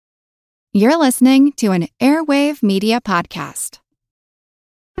You're listening to an Airwave Media Podcast.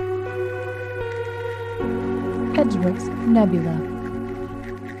 Edgeworth's Nebula.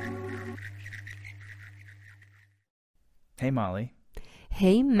 Hey, Molly.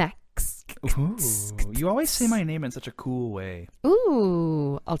 Hey, Max. Ooh, you always say my name in such a cool way.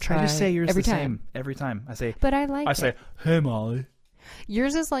 Ooh, I'll try. I just say yours every the time. same every time. I say, but I like I say, hey, Molly.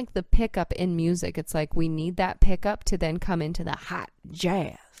 Yours is like the pickup in music. It's like we need that pickup to then come into the hot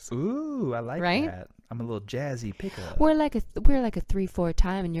jazz. Ooh, I like right? that. I'm a little jazzy pickup. We're like a 3/4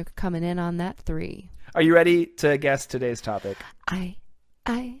 time, and you're coming in on that 3. Are you ready to guess today's topic? I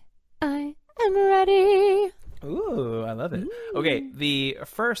am ready. Ooh, I love it. Okay, the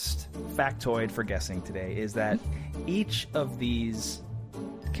first factoid for guessing today is that each of these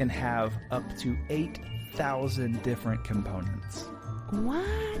can have up to 8,000 different components.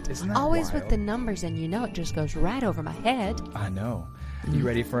 What? Isn't that always wild? With the numbers, and it just goes right over my head. I know. You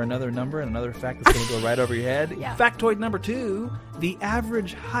ready for another number and another fact that's going to go right over your head? Yeah. Factoid number 2, the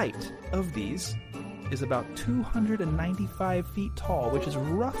average height of these is about 295 feet tall, which is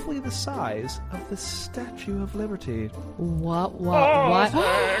roughly the size of the Statue of Liberty. What?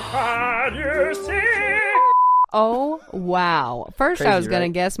 Can you see? Oh, wow. First, Crazy, I was going right?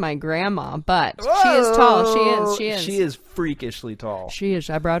 to guess my grandma, but she is tall. She is. She is freakishly tall. She is.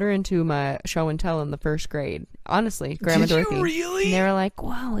 I brought her into my show and tell in the first grade. Honestly, Grandma Did you Dorothy. really? And they were like,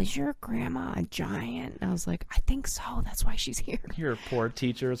 "Wow, is your grandma a giant?" And I was like, "I think so. That's why she's here." Your poor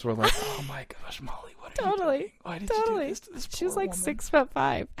teachers were like, oh my gosh, Molly, what are you doing? Why did you do this to this poor She's like woman?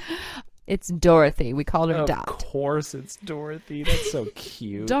 6'5". It's Dorothy. We called her Of Dot. course it's Dorothy. That's so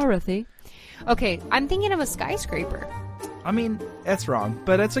cute. Dorothy. Okay, I'm thinking of a skyscraper. I mean, that's wrong,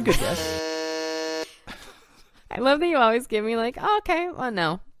 but that's a good guess. I love that you always give me like, oh, okay, well,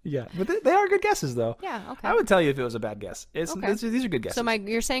 no. Yeah, but they are good guesses, though. Yeah, okay. I would tell you if it was a bad guess. Okay. These are good guesses. So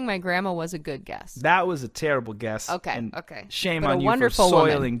you're saying my grandma was a good guess. That was a terrible guess. Okay, and okay. Shame But a on you for wonderful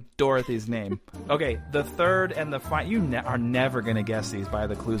soiling woman. Dorothy's name. Okay, the third and the final... You are never going to guess these by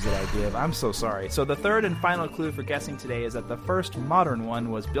the clues that I give. I'm so sorry. So the third and final clue for guessing today is that the first modern one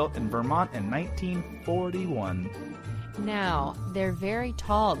was built in Vermont in 1941. Now, they're very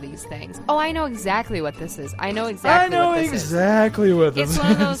tall, these things. Oh, I know exactly what this is. I know exactly what this is. what It's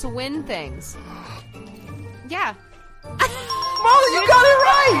one of those wind things. Yeah. Molly, you got it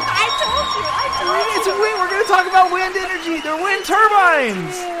right! I told you. It's a wind. We're going to talk about wind energy. They're wind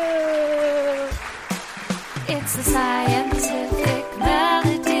turbines. It's the scientific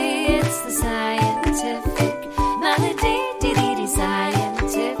melody. It's the scientific melody. Dee-dee-dee,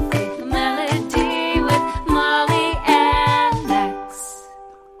 scientific melody with Molly and Max.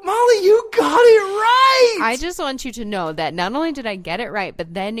 Molly, you got it right! I just want you to know that not only did I get it right,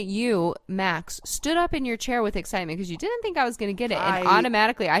 but then you, Max, stood up in your chair with excitement because you didn't think I was going to get it. And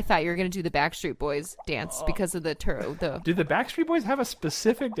automatically, I thought you were going to do the Backstreet Boys dance because of the Do the Backstreet Boys have a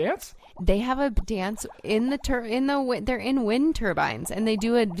specific dance? They have a dance in they're in wind turbines and they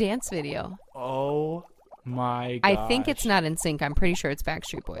do a dance video. Oh my gosh. I think it's not in sync. I'm pretty sure it's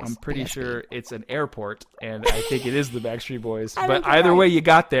Backstreet Boys. I'm pretty BSB. sure it's an airport, and I think it is the Backstreet Boys. I But think you're either right. way you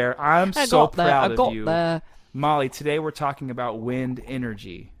got there, I'm so proud of you. There. Molly, today we're talking about wind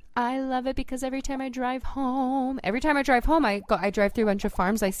energy. I love it because every time I drive home, I drive through a bunch of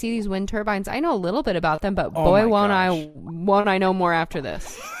farms. I see these wind turbines. I know a little bit about them, but Oh boy, my won't I know more after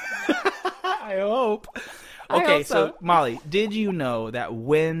this. I hope. I Okay, hope so so. Molly, did you know that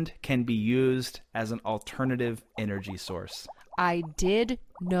wind can be used as an alternative energy source? I did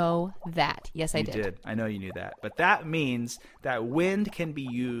know that. Yes, I You did. I know you knew that. But that means that wind can be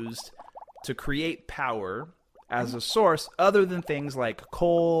used to create power as a source other than things like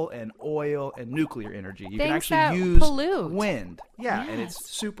coal and oil and nuclear energy. You can Things that actually use pollute. wind. Yeah, and Yes. it's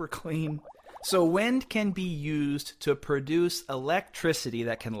super clean. So wind can be used to produce electricity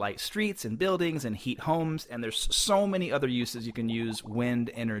that can light streets and buildings and heat homes, and there's so many other uses you can use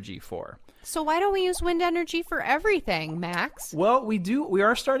wind energy for. So why don't we use wind energy for everything, Max? Well, we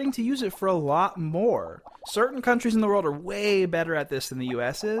are starting to use it for a lot more. Certain countries in the world are way better at this than the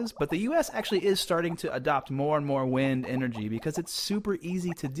U.S. is, but the U.S. actually is starting to adopt more and more wind energy because it's super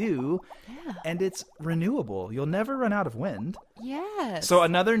easy to do, and it's renewable. You'll never run out of wind. Yes. So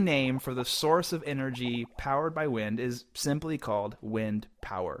another name for the source of energy powered by wind is simply called wind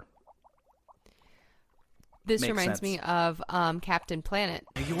power. This Makes reminds sense. me of Captain Planet.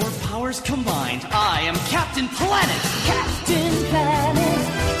 Your powers combined, I am Captain Planet! Captain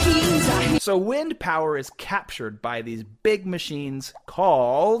Planet, he's a So wind power is captured by these big machines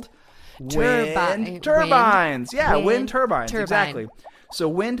called wind turbines. Yeah, wind turbines, turbine. exactly. So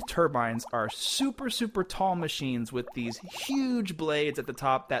wind turbines are super, super tall machines with these huge blades at the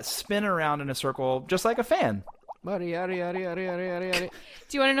top that spin around in a circle just like a fan. Do you want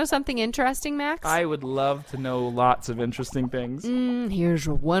to know something interesting, Max? I would love to know lots of interesting things. Here's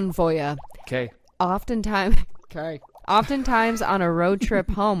one for you. Okay. Oftentimes on a road trip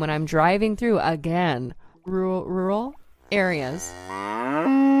home when I'm driving through, again, rural areas,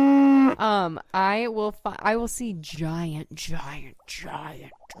 I will see giant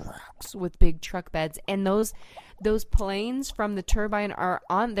trucks with big truck beds, and those planes from the turbine are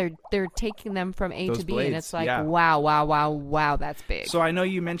on. They're taking them from A Those to B, blades, and it's like yeah. wow, that's big. So I know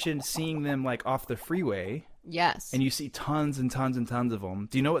you mentioned seeing them like off the freeway, yes, and you see tons and tons and tons of them.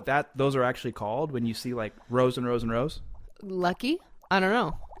 Do you know what those are actually called when you see like rows and rows and rows? Lucky? I don't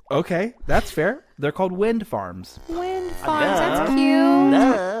know. Okay, that's fair. They're called wind farms. Wind farms. That's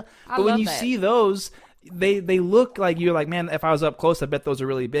cute. But when you see those, they look like you're like, man, if I was up close, I bet those are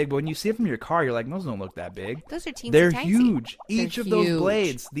really big. But when you see it from your car, you're like, those don't look that big. Those are teensy They're tiny. huge. They're Each of those huge.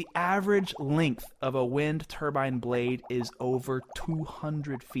 blades, the average length of a wind turbine blade is over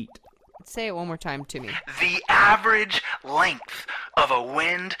 200 feet. Say it one more time to me. The average length of a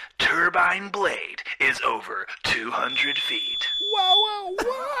wind turbine blade is over 200 feet.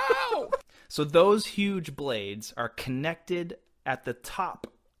 Whoa. So those huge blades are connected at the top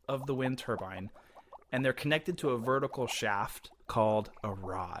of the wind turbine, and they're connected to a vertical shaft called a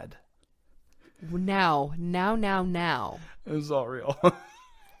rod. Now. It was all real.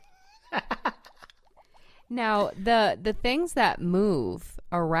 Now, the things that move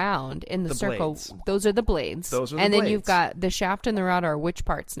around in the circle, blades. those are the blades. Those are the and then blades. you've got the shaft and the rod are which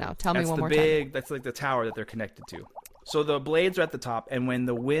parts now? Tell me one more time. That's like the tower that they're connected to. So the blades are at the top, and when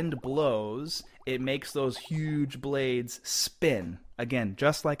the wind blows, it makes those huge blades spin. Again,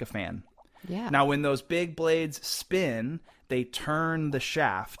 just like a fan. Yeah. Now, when those big blades spin, they turn the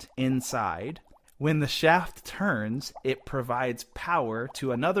shaft inside. When the shaft turns, it provides power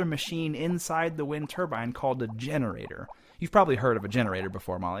to another machine inside the wind turbine called a generator. You've probably heard of a generator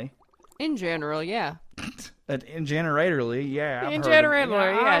before, Molly. In general, yeah. In generatorly, yeah. In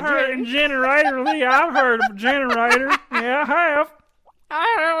generatorly, yeah. In generatorly, I've heard of a generator. Yeah,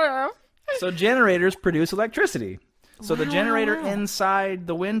 I have. So generators produce electricity. So the generator inside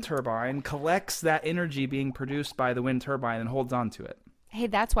the wind turbine collects that energy being produced by the wind turbine and holds on to it. Hey,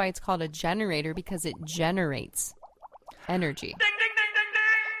 that's why it's called a generator, because it generates energy.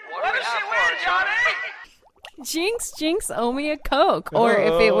 What do we have for her, Johnny? Jinx, owe me a Coke. Or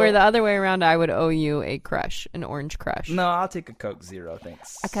if it were the other way around, I would owe you a crush, an orange crush. No, I'll take a Coke Zero,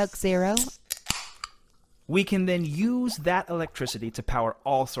 thanks. A Coke Zero? We can then use that electricity to power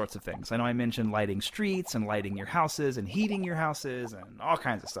all sorts of things. I know I mentioned lighting streets and lighting your houses and heating your houses and all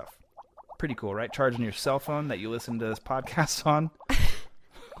kinds of stuff. Pretty cool, right? Charging your cell phone that you listen to this podcast on.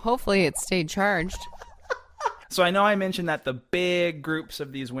 Hopefully it stayed charged. So I know I mentioned that the big groups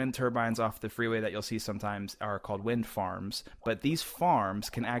of these wind turbines off the freeway that you'll see sometimes are called wind farms, but these farms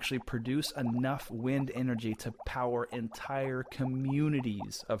can actually produce enough wind energy to power entire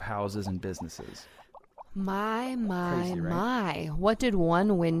communities of houses and businesses. My. Crazy, right? What did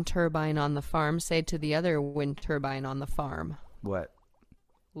one wind turbine on the farm say to the other wind turbine on the farm? What?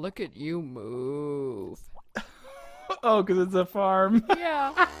 Look at you move. Oh, because it's a farm.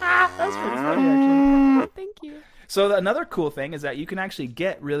 Yeah. That's pretty funny, actually. Thank you. So another cool thing is that you can actually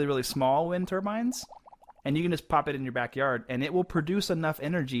get really, really small wind turbines, and you can just pop it in your backyard, and it will produce enough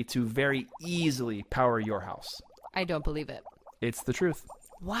energy to very easily power your house. I don't believe it. It's the truth.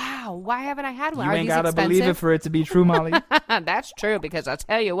 Wow. Why haven't I had one? You Are ain't these gotta expensive? believe it for it to be true, Molly. That's true, because I'll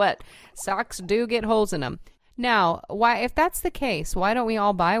tell you what, socks do get holes in them. Now, why? If that's the case, why don't we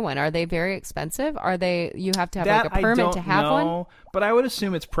all buy one? Are they very expensive? Are they? You have to have like a permit to have one? But I would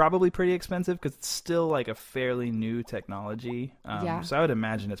assume it's probably pretty expensive because it's still like a fairly new technology. Yeah. So I would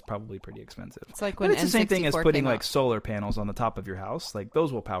imagine it's probably pretty expensive. It's like But when it's the same thing as N64 putting came like out. solar panels on the top of your house. Like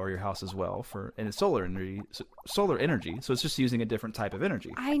those will power your house as well and it's solar energy. So it's just using a different type of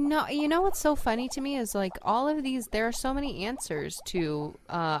energy. I know. You know what's so funny to me is like all of these. There are so many answers to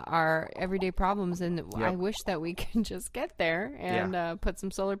our everyday problems, and I wish that we could just get there and put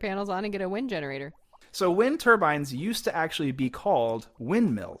some solar panels on and get a wind generator. So wind turbines used to actually be called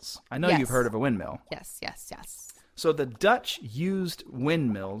windmills. I know Yes. you've heard of a windmill. Yes. So the Dutch used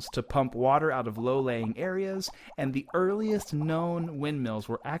windmills to pump water out of low-lying areas, and the earliest known windmills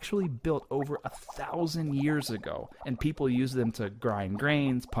were actually built over 1,000 years ago, and people used them to grind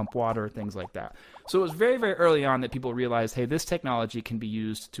grains, pump water, things like that. So it was very, very early on that people realized, hey, this technology can be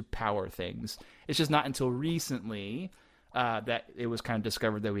used to power things. It's just not until recently that it was kind of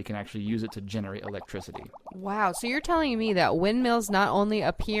discovered that we can actually use it to generate electricity. Wow. So you're telling me that windmills not only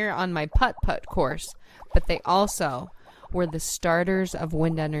appear on my putt-putt course, but they also were the starters of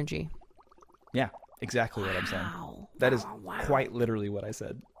wind energy. Yeah, exactly what I'm saying. That is quite literally what I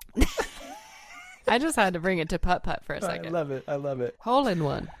said. I just had to bring it to putt-putt for a second. I love it. I love it. Hole in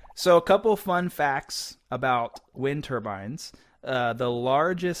one. So a couple fun facts about wind turbines. The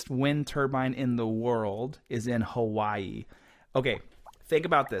largest wind turbine in the world is in Hawaii. Okay, think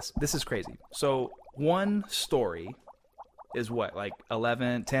about this. This is crazy. So one story is what, like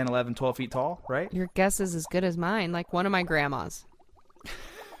 10, 11, 12 feet tall, right? Your guess is as good as mine, like one of my grandmas.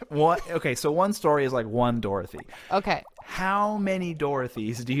 Okay, so one story is like one Dorothy. Okay. How many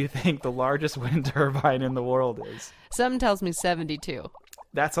Dorothys do you think the largest wind turbine in the world is? Something tells me 72.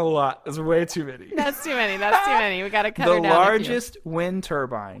 That's a lot. That's way too many. That's too many. That's too many. We got to cut her down. The largest wind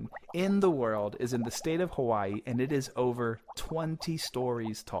turbine in the world is in the state of Hawaii, and it is over 20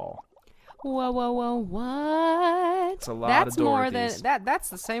 stories tall. Whoa, whoa, whoa, what? That's a lot that's of Dorothys. More than that. That's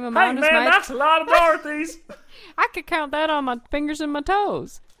the same amount as my... that's a lot of Dorothys. I could count that on my fingers and my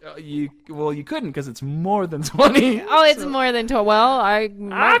toes. You couldn't because it's more than 20. Oh, it's more than 12. Well, I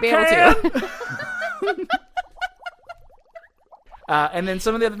might be able to. And then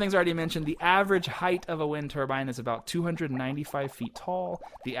some of the other things I already mentioned. The average height of a wind turbine is about 295 feet tall.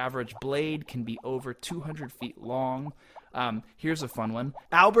 The average blade can be over 200 feet long. Here's a fun one.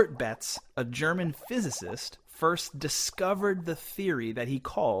 Albert Betz, a German physicist, first discovered the theory that he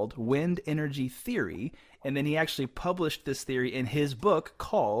called wind energy theory, and then he actually published this theory in his book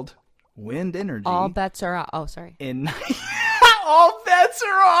called Wind Energy. All bets are off. Oh, sorry. All bets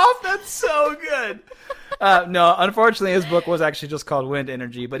are off. That's so good. No, unfortunately, his book was actually just called Wind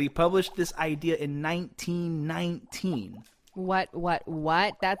Energy, but he published this idea in 1919. What?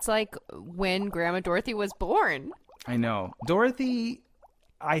 That's like when Grandma Dorothy was born. I know. Dorothy,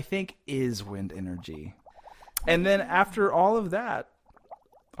 I think, is wind energy. And then after all that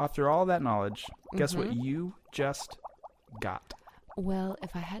knowledge, guess what you just got? Well,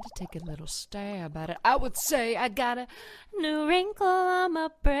 if I had to take a little stab at it, I would say I got a new wrinkle on my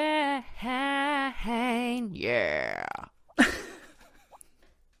brain. Yeah. There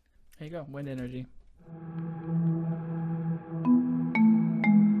you go. Wind energy.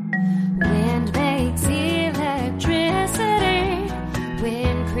 Wind makes electricity.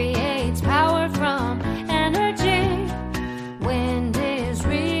 Wind creates power from energy. Wind is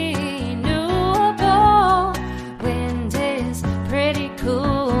renewable. Wind is pretty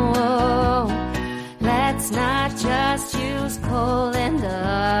cool. Let's not just use coal and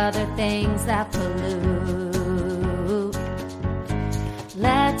other things that pollute.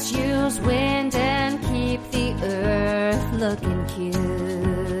 Let's use wind and keep the earth looking cute.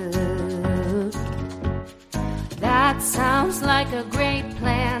 That sounds like a great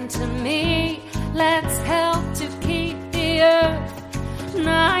plan to me. Let's help to keep the earth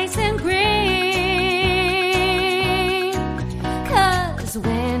nice and green. 'Cause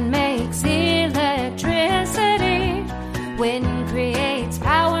wind makes electricity. Wind creates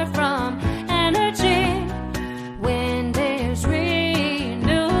power from energy. Wind is renewable.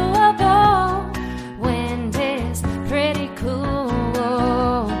 Wind is pretty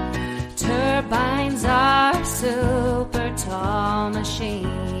cool. Turbines are super tall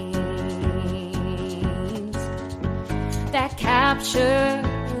machines that capture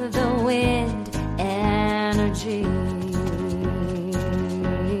the wind energy.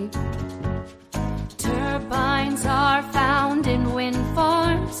 Turbines are found in wind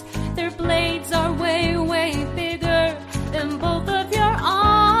farms. Their blades are way, way bigger than both of your arms.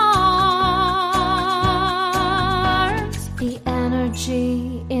 The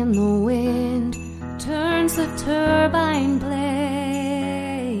energy in the wind turns the turbine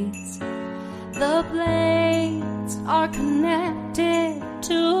blades. The blades are connected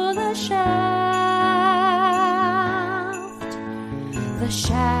to the shaft. The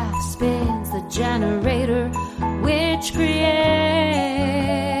shaft spins the generator, which creates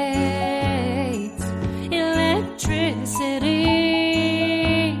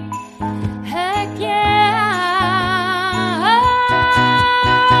electricity. Heck yeah!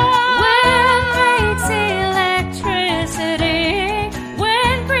 Wind makes electricity.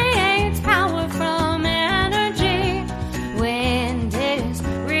 Wind creates power from energy. Wind is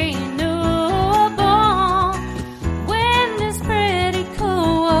renewable. Wind is pretty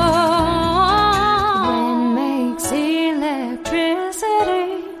cool. Wind makes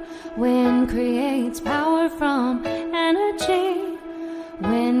electricity.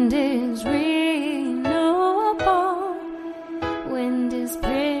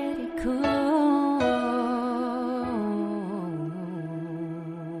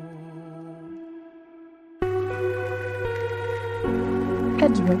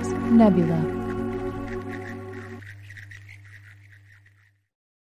 Edgeworks Nebula.